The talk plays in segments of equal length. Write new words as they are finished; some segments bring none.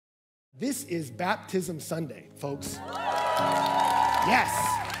This is Baptism Sunday, folks.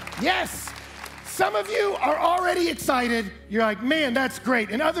 Yes. Some of you are already excited. You're like, man, that's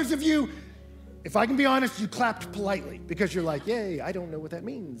great. And others of you, if I can be honest, you clapped politely because you're like, yay, I don't know what that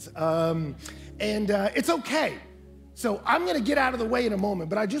means. It's okay. So I'm gonna get out of the way in a moment,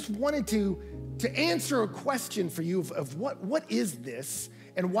 but I just wanted to answer a question for you of what is this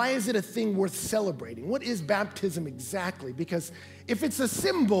and why is it a thing worth celebrating? What is baptism exactly? Because if it's a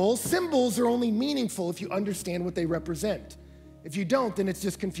symbol, symbols are only meaningful if you understand what they represent. If you don't, then it's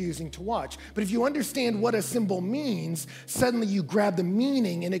just confusing to watch. But if you understand what a symbol means, suddenly you grab the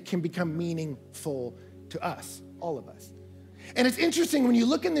meaning and it can become meaningful to us, all of us. And it's interesting when you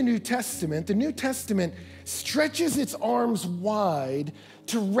look in the New Testament stretches its arms wide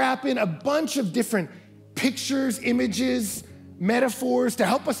to wrap in a bunch of different pictures, images, metaphors to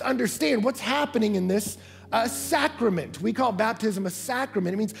help us understand what's happening in this sacrament. We call baptism a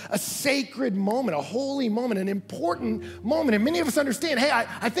sacrament. It means a sacred moment, a holy moment, an important moment. And many of us understand, hey,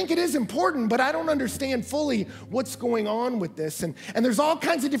 I think it is important, but I don't understand fully what's going on with this. And there's all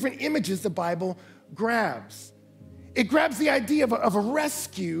kinds of different images the Bible grabs. It grabs the idea of a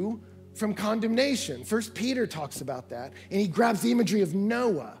rescue from condemnation. 1 Peter talks about that, and he grabs the imagery of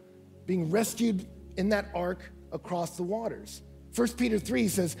Noah being rescued in that ark across the waters. 1 Peter 3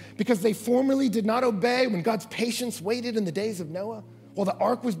 says, because they formerly did not obey when God's patience waited in the days of Noah, while the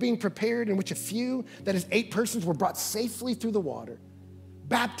ark was being prepared, in which a few, that is 8 persons, were brought safely through the water.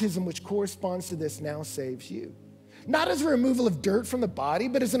 Baptism, which corresponds to this, now saves you. Not as a removal of dirt from the body,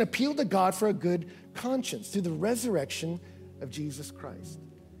 but as an appeal to God for a good conscience through the resurrection of Jesus Christ.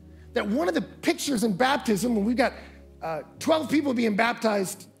 That one of the pictures in baptism, when we've got 12 people being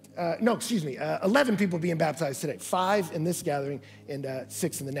baptized, 11 people being baptized today. 5 in this gathering and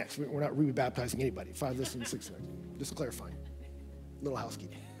 6 in the next. We're not rebaptizing anybody. 5 this and 6 next. Just clarifying. Little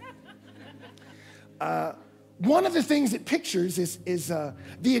housekeeping. One of the things it pictures is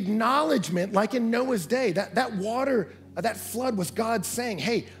the acknowledgement, like in Noah's day, that water, that flood was God saying,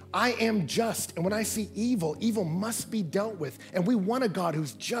 hey, I am just, and when I see evil, evil must be dealt with. And we want a God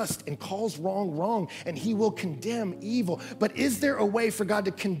who's just and calls wrong, and he will condemn evil. But is there a way for God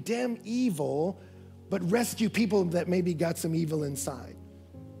to condemn evil, but rescue people that maybe got some evil inside?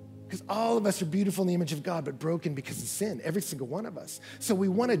 Because all of us are beautiful in the image of God, but broken because of sin, every single one of us. So we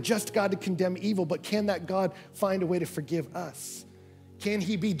want a just God to condemn evil, but can that God find a way to forgive us? Can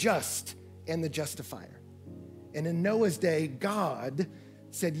he be just and the justifier? And in Noah's day, God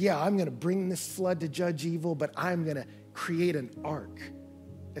said, yeah, I'm gonna bring this flood to judge evil, but I'm gonna create an ark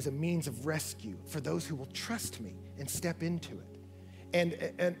as a means of rescue for those who will trust me and step into it. And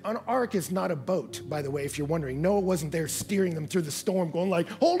an ark is not a boat, by the way, if you're wondering. Noah wasn't there steering them through the storm going like,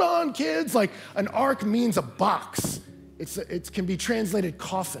 hold on, kids. Like an ark means a box. It can be translated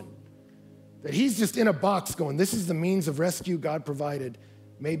coffin. That he's just in a box going, this is the means of rescue God provided.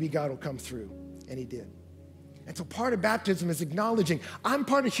 Maybe God will come through. And he did. And so part of baptism is acknowledging I'm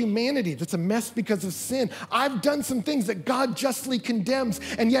part of humanity that's a mess because of sin. I've done some things that God justly condemns,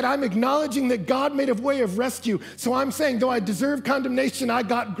 and yet I'm acknowledging that God made a way of rescue. So I'm saying, though I deserve condemnation, I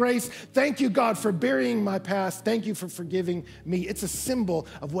got grace. Thank you, God, for burying my past. Thank you for forgiving me. It's a symbol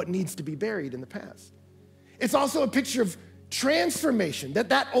of what needs to be buried in the past. It's also a picture of transformation,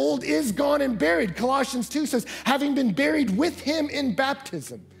 that old is gone and buried. Colossians 2 says, having been buried with him in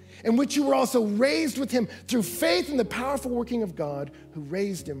baptism, in which you were also raised with him through faith in the powerful working of God who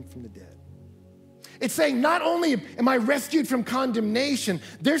raised him from the dead. It's saying not only am I rescued from condemnation,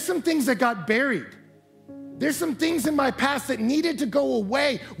 there's some things that got buried. There's some things in my past that needed to go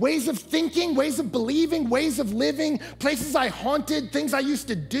away. Ways of thinking, ways of believing, ways of living, places I haunted, things I used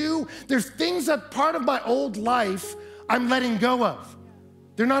to do. There's things that part of my old life I'm letting go of.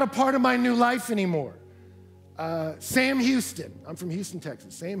 They're not a part of my new life anymore. Sam Houston, I'm from Houston,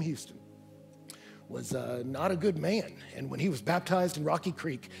 Texas. Sam Houston was not a good man. And when he was baptized in Rocky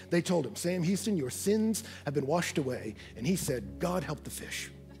Creek, they told him, Sam Houston, your sins have been washed away. And he said, God help the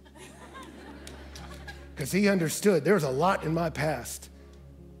fish. Because he understood there's a lot in my past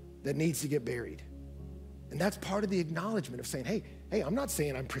that needs to get buried. And that's part of the acknowledgement of saying, hey, I'm not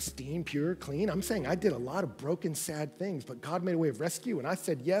saying I'm pristine, pure, clean. I'm saying I did a lot of broken, sad things, but God made a way of rescue, and I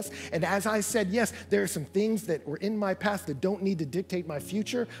said yes. And as I said yes, there are some things that were in my past that don't need to dictate my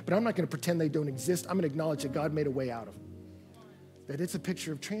future, but I'm not going to pretend they don't exist. I'm going to acknowledge that God made a way out of them. That it's a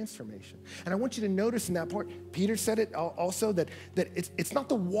picture of transformation. And I want you to notice in that part, Peter said it also, that it's not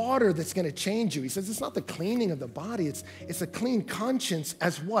the water that's going to change you. He says it's not the cleaning of the body. It's a clean conscience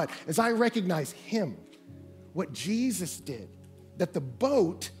as what? As I recognize him, what Jesus did. That the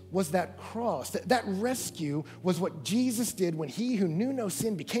boat was that cross. That rescue was what Jesus did when he who knew no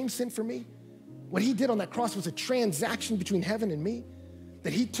sin became sin for me. What he did on that cross was a transaction between heaven and me,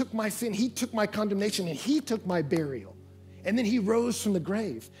 that he took my sin, he took my condemnation, and he took my burial. And then he rose from the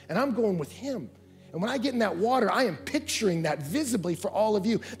grave, and I'm going with him. And when I get in that water, I am picturing that visibly for all of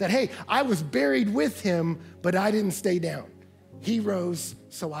you, that, hey, I was buried with him, but I didn't stay down. He rose,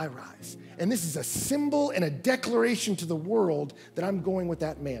 so I rise. And this is a symbol and a declaration to the world that I'm going with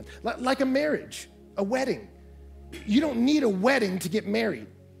that man. Like a marriage, a wedding. You don't need a wedding to get married.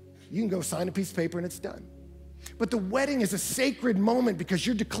 You can go sign a piece of paper and it's done. But the wedding is a sacred moment because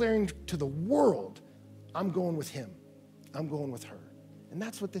you're declaring to the world, I'm going with him. I'm going with her. And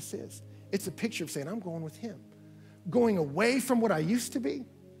that's what this is. It's a picture of saying, I'm going with him. Going away from what I used to be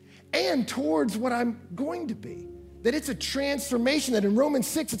and towards what I'm going to be. That it's a transformation, that in Romans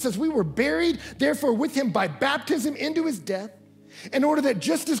 6, it says, we were buried, therefore, with him by baptism into his death, in order that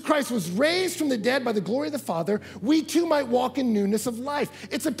just as Christ was raised from the dead by the glory of the Father, we too might walk in newness of life.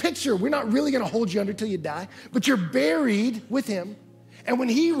 It's a picture. We're not really going to hold you under till you die, but you're buried with him. And when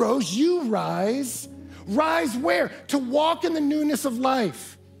he rose, you rise. Rise where? To walk in the newness of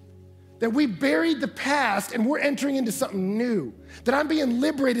life. That we buried the past and we're entering into something new. That I'm being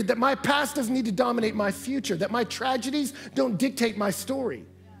liberated, that my past doesn't need to dominate my future, that my tragedies don't dictate my story.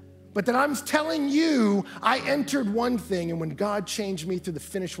 But that I'm telling you, I entered one thing, and when God changed me through the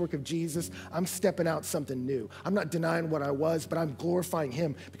finished work of Jesus, I'm stepping out something new. I'm not denying what I was, but I'm glorifying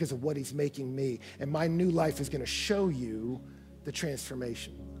him because of what he's making me. And my new life is gonna show you the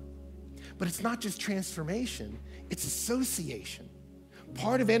transformation. But it's not just transformation, it's association.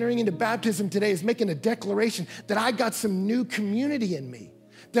 Part of entering into baptism today is making a declaration that I got some new community in me,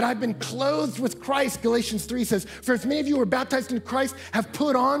 that I've been clothed with Christ. Galatians 3 says, for as many of you who are baptized into Christ have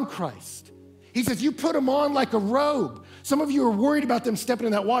put on Christ. He says, you put him on like a robe. Some of you are worried about them stepping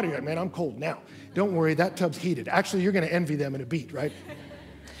in that water. You're like, man, I'm cold now. Don't worry, that tub's heated. Actually, you're gonna envy them in a beat, right?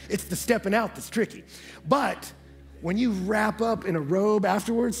 It's the stepping out that's tricky. But when you wrap up in a robe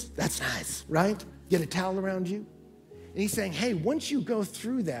afterwards, that's nice, right? Get a towel around you. And he's saying, hey, once you go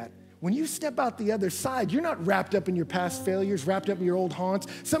through that, when you step out the other side, you're not wrapped up in your past failures, wrapped up in your old haunts.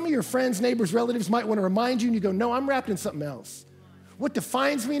 Some of your friends, neighbors, relatives might want to remind you, and you go, no, I'm wrapped in something else. What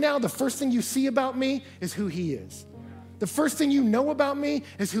defines me now, the first thing you see about me is who he is. The first thing you know about me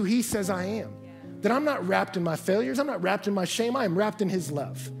is who he says I am. That I'm not wrapped in my failures, I'm not wrapped in my shame, I am wrapped in his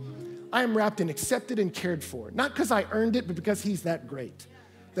love. I am wrapped in accepted and cared for. Not because I earned it, but because he's that great.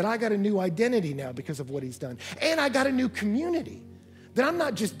 That I got a new identity now because of what he's done. And I got a new community. That I'm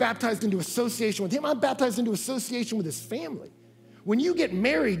not just baptized into association with him, I'm baptized into association with his family. When you get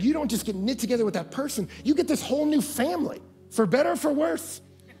married, you don't just get knit together with that person, you get this whole new family, for better or for worse.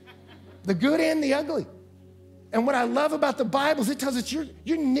 The good and the ugly. And what I love about the Bible is it tells us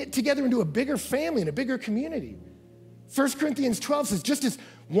you're knit together into a bigger family and a bigger community. 1 Corinthians 12 says, just as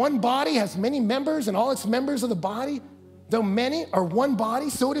one body has many members and all its members of the body, though many are one body,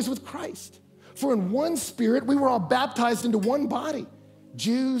 so it is with Christ. For in one spirit we were all baptized into one body.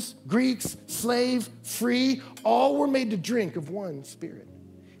 Jews, Greeks, slave, free, all were made to drink of one spirit.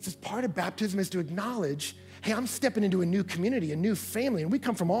 It says part of baptism is to acknowledge, hey, I'm stepping into a new community, a new family, and we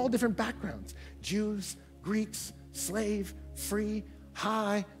come from all different backgrounds. Jews, Greeks, slave, free,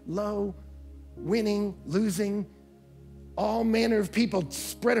 high, low, winning, losing, all manner of people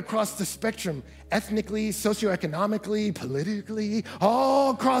spread across the spectrum, ethnically, socioeconomically, politically,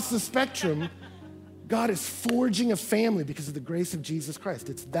 all across the spectrum. God is forging a family because of the grace of Jesus Christ.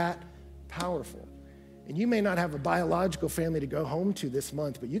 It's that powerful. And you may not have a biological family to go home to this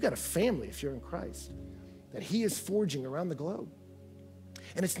month, but you got a family if you're in Christ that he is forging around the globe.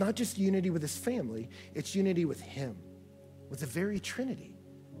 And it's not just unity with his family, it's unity with him, with the very Trinity.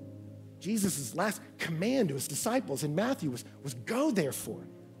 Jesus' last command to his disciples in Matthew was go therefore.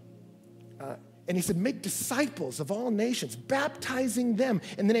 And he said, make disciples of all nations, baptizing them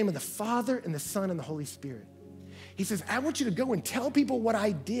in the name of the Father and the Son and the Holy Spirit. He says, I want you to go and tell people what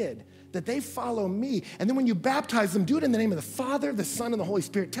I did, that they follow me. And then when you baptize them, do it in the name of the Father, the Son, and the Holy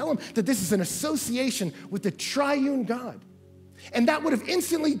Spirit. Tell them that this is an association with the triune God. And that would have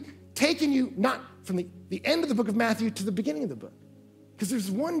instantly taken you, not from the end of the book of Matthew to the beginning of the book. Because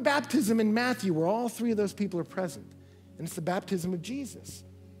there's one baptism in Matthew where all three of those people are present. And it's the baptism of Jesus.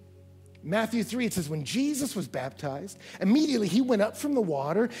 Matthew 3, it says, when Jesus was baptized, immediately he went up from the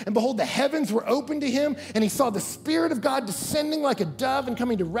water, and behold, the heavens were opened to him, and he saw the Spirit of God descending like a dove and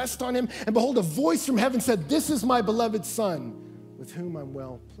coming to rest on him. And behold, a voice from heaven said, this is my beloved Son, with whom I'm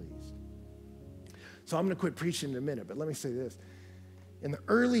well pleased. So I'm going to quit preaching in a minute, but let me say this. In the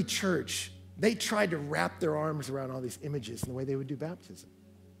early church, they tried to wrap their arms around all these images in the way they would do baptism.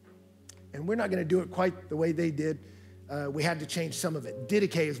 And we're not going to do it quite the way they did. We had to change some of it.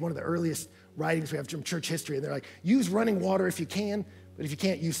 Didache is one of the earliest writings we have from church history. And they're like, use running water if you can, but if you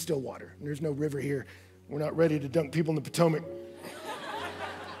can't, use still water. And there's no river here. We're not ready to dunk people in the Potomac.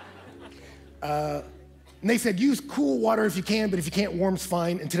 And they said, use cool water if you can, but if you can't, warm's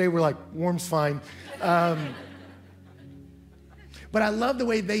fine. And today we're like, warm's fine. But I love the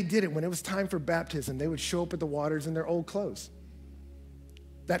way they did it. When it was time for baptism, they would show up at the waters in their old clothes.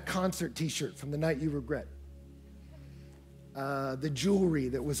 That concert t-shirt from the night you regret. The jewelry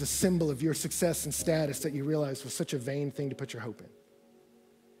that was a symbol of your success and status that you realized was such a vain thing to put your hope in.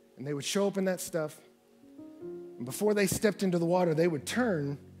 And they would show up in that stuff. And before they stepped into the water, they would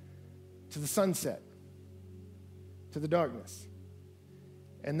turn to the sunset, to the darkness.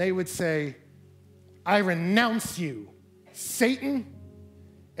 And they would say, I renounce you, Satan,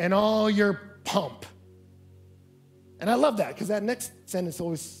 and all your pomp. And I love that because that next sentence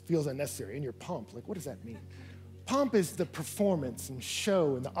always feels unnecessary. In your pomp, like what does that mean? Pomp is the performance and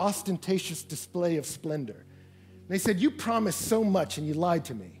show and the ostentatious display of splendor. And they said, you promised so much and you lied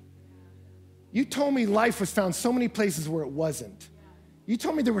to me. You told me life was found so many places where it wasn't. You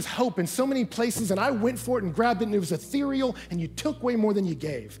told me there was hope in so many places and I went for it and grabbed it and it was ethereal and you took way more than you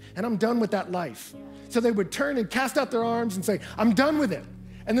gave. And I'm done with that life. So they would turn and cast out their arms and say, I'm done with it.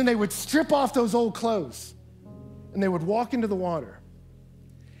 And then they would strip off those old clothes and they would walk into the water.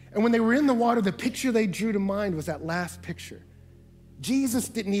 And when they were in the water, the picture they drew to mind was that last picture. Jesus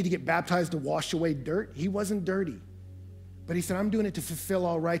didn't need to get baptized to wash away dirt. He wasn't dirty. But he said, I'm doing it to fulfill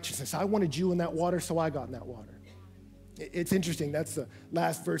all righteousness. I wanted you in that water, so I got in that water. It's interesting. That's the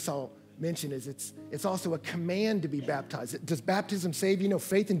last verse I'll mention is it's also a command to be baptized. Does baptism save you? No,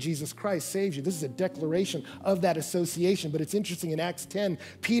 faith in Jesus Christ saves you. This is a declaration of that association. But it's interesting in Acts 10,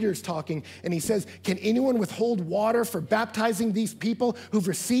 Peter's talking and he says, can anyone withhold water for baptizing these people who've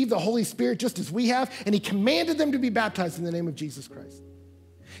received the Holy Spirit just as we have? And he commanded them to be baptized in the name of Jesus Christ.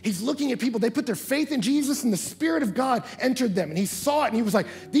 He's looking at people, they put their faith in Jesus and the Spirit of God entered them. And he saw it and he was like,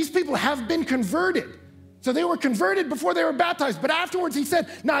 these people have been converted. So they were converted before they were baptized. But afterwards he said,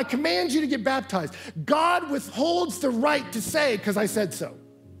 now I command you to get baptized. God withholds the right to say, because I said so.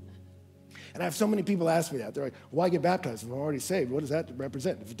 And I have so many people ask me that. They're like, why get baptized if I'm already saved? What does that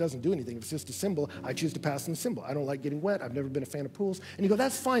represent? If it doesn't do anything, if it's just a symbol, I choose to pass on the symbol. I don't like getting wet. I've never been a fan of pools. And you go,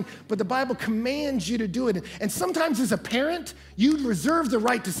 that's fine. But the Bible commands you to do it. And sometimes as a parent, you reserve the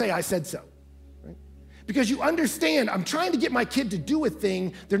right to say, I said so. Right? Because you understand, I'm trying to get my kid to do a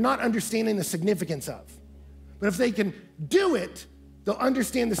thing they're not understanding the significance of. But if they can do it, they'll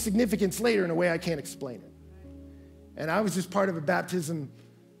understand the significance later in a way I can't explain it. And I was just part of a baptism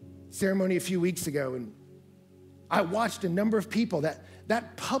ceremony a few weeks ago, and I watched a number of people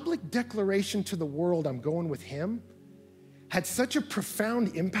that public declaration to the world, I'm going with him, had such a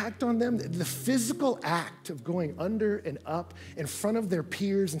profound impact on them. The physical act of going under and up in front of their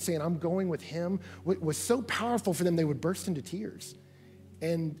peers and saying, I'm going with him, was so powerful for them, they would burst into tears.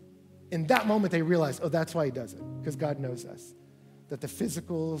 And in that moment, they realized, oh, that's why he does it, because God knows us. That the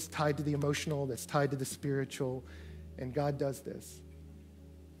physical is tied to the emotional, that's tied to the spiritual, and God does this.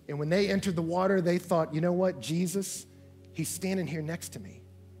 And when they entered the water, they thought, you know what, Jesus, he's standing here next to me.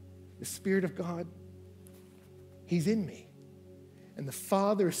 The Spirit of God, he's in me. And the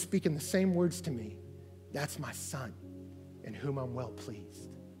Father is speaking the same words to me. That's my Son, in whom I'm well pleased.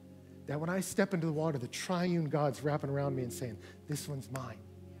 That when I step into the water, the triune God's wrapping around me and saying, this one's mine.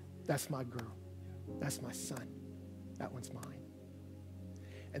 That's my girl. That's my son. That one's mine.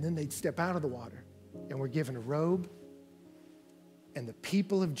 And then they'd step out of the water and were given a robe. And the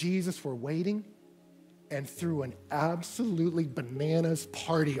people of Jesus were waiting and threw an absolutely bananas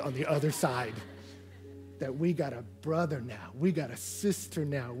party on the other side. That we got a brother now. We got a sister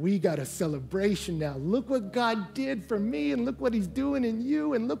now. We got a celebration now. Look what God did for me, and look what he's doing in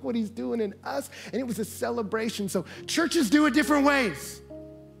you, and look what he's doing in us. And it was a celebration. So churches do it different ways.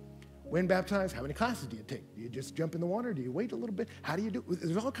 When baptized, how many classes do you take? Do you just jump in the water? Do you wait a little bit? How do you do it?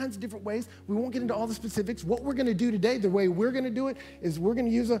 There's all kinds of different ways. We won't get into all the specifics. What we're going to do today, the way we're going to do it, is we're going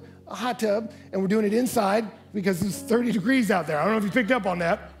to use a hot tub, and we're doing it inside because it's 30 degrees out there. I don't know if you picked up on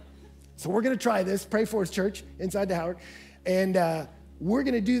that. So we're going to try this. Pray for us, church, inside the Howard. And we're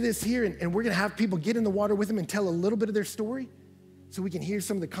going to do this here, and we're going to have people get in the water with them and tell a little bit of their story so we can hear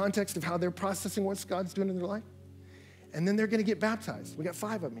some of the context of how they're processing what God's doing in their life. And then they're going to get baptized. We got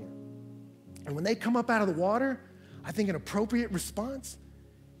 5 of them here. And when they come up out of the water, I think an appropriate response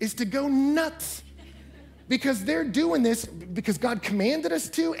is to go nuts because they're doing this because God commanded us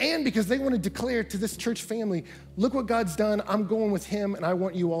to and because they want to declare to this church family, look what God's done. I'm going with him and I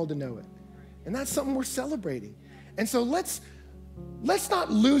want you all to know it. And that's something we're celebrating. And so let's let's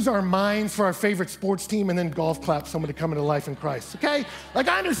not lose our minds for our favorite sports team and then golf clap someone to come into life in Christ, okay? Like,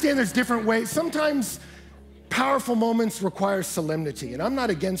 I understand there's different ways. Sometimes powerful moments require solemnity, and I'm not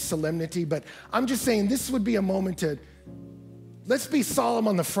against solemnity, but I'm just saying this would be a moment to, let's be solemn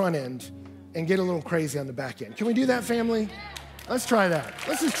on the front end and get a little crazy on the back end. Can we do that, family? Let's try that.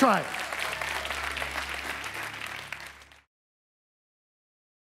 Let's just try it.